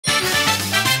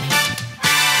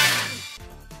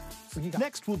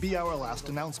Next will be our last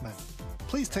announcement.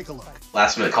 Please take a look.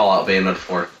 Last minute call out Bayonetta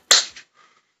 4.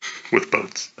 With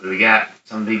boats. What do we got?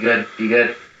 Something be good. Be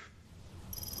good.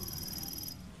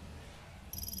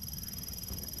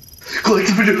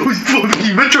 Collective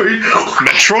fucking Metroid.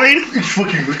 Metroid? It's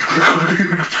fucking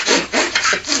Metroid.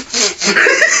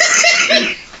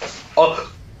 Oh.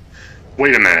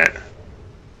 Wait a minute.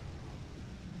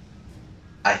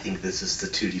 I think this is the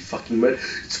 2D fucking Met.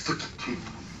 It's fucking.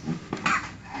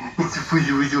 It's a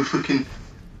fucking.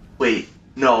 Wait,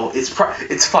 no, it's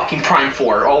fucking Prime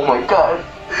 4. Oh my god.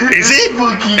 Is it?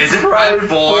 Is it Prime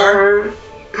 4?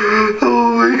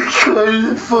 Oh my god,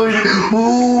 it's fucking.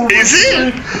 Oh is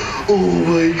it? Oh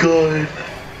my god.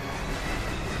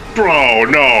 Bro,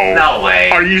 no. No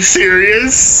way. Are you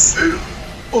serious?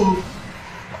 Oh.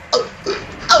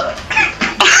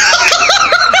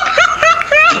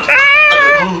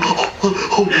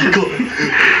 Oh my god.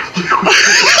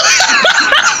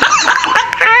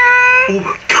 Oh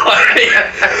my god.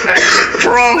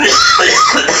 Bro.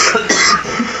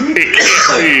 It can't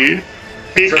be.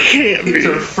 It can't be. It's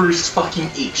our first fucking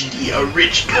HD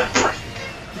original.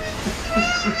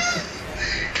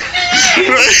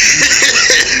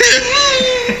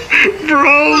 Bro.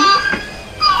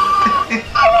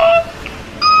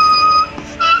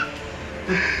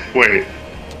 Wait.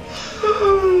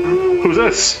 Who's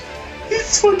this?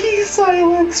 It's fucking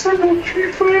Silence from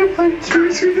Metroid Prime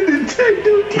Hunters for the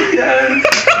Nintendo DS.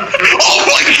 Oh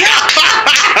my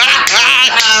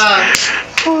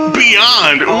god!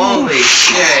 Beyond. Holy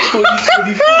shit.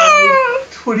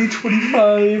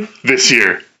 2025. This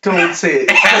year. Don't say it.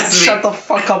 Shut the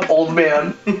fuck up, old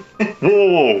man.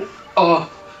 Whoa. Oh.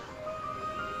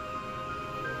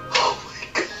 Oh my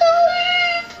god.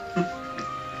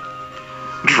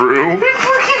 Drew. I'm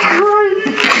fucking crying.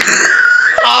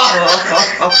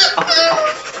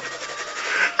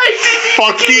 I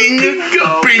Fucking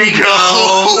bingo.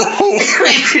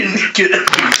 didn't get it.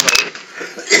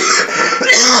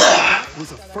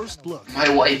 Was a first look. My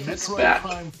wife is Metroid back.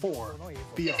 Prime 4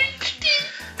 Beyond.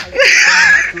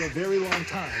 After a very long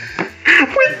time.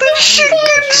 With the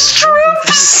chicken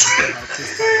strips.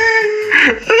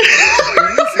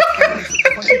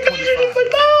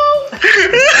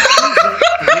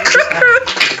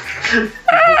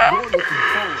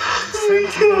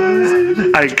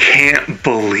 I can't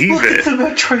believe it.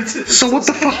 So what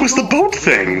the fuck was the boat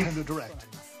thing?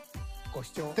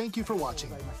 Thank you for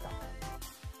watching.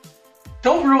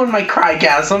 Don't ruin my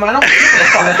crygasm. I don't give a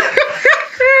fuck.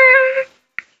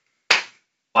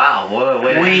 Wow,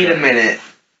 Wait a minute.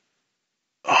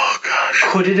 Oh gosh.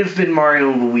 Could it have been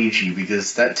Mario and Luigi?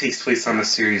 Because that takes place on a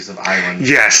series of islands.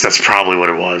 Yes, that's probably what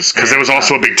it was. Because there was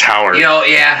also a big tower. You know,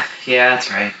 yeah, that's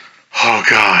right. Oh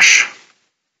gosh.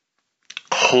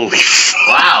 Holy fuck.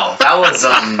 Wow, that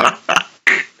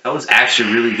was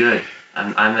actually really good.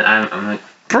 I'm like,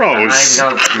 Bro, I'm not even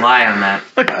gonna lie on that.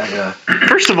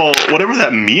 First of all, whatever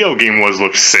that Mio game was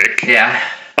looked sick. Yeah.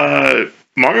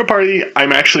 Mario Party,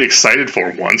 I'm actually excited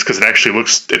for once because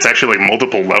it's actually like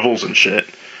multiple levels and shit.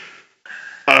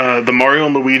 The Mario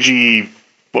and Luigi,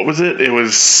 what was it? It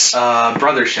was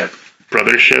Brothership.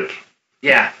 Brothership.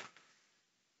 Yeah.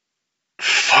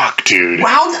 Fuck, dude.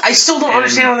 Wow, I still don't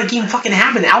understand how that game fucking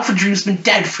happened. Alpha Dream's been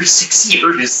dead for 6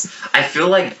 years. I feel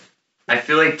like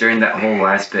during that whole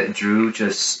last bit, Drew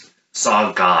just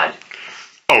saw God.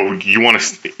 Oh, you want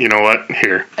to? You know what?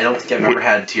 Here. I don't think I've ever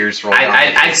had tears roll down.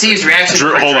 I see his reaction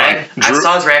Drew, for hold Dread. on. I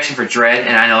saw his reaction for Dread,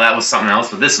 and I know that was something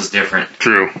else, but this was different.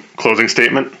 Drew, closing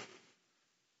statement.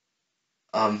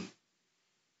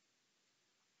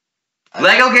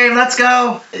 Lego game, let's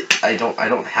go. I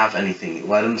don't have anything.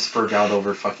 Let him spurge out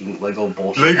over fucking Lego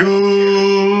bullshit.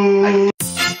 Lego.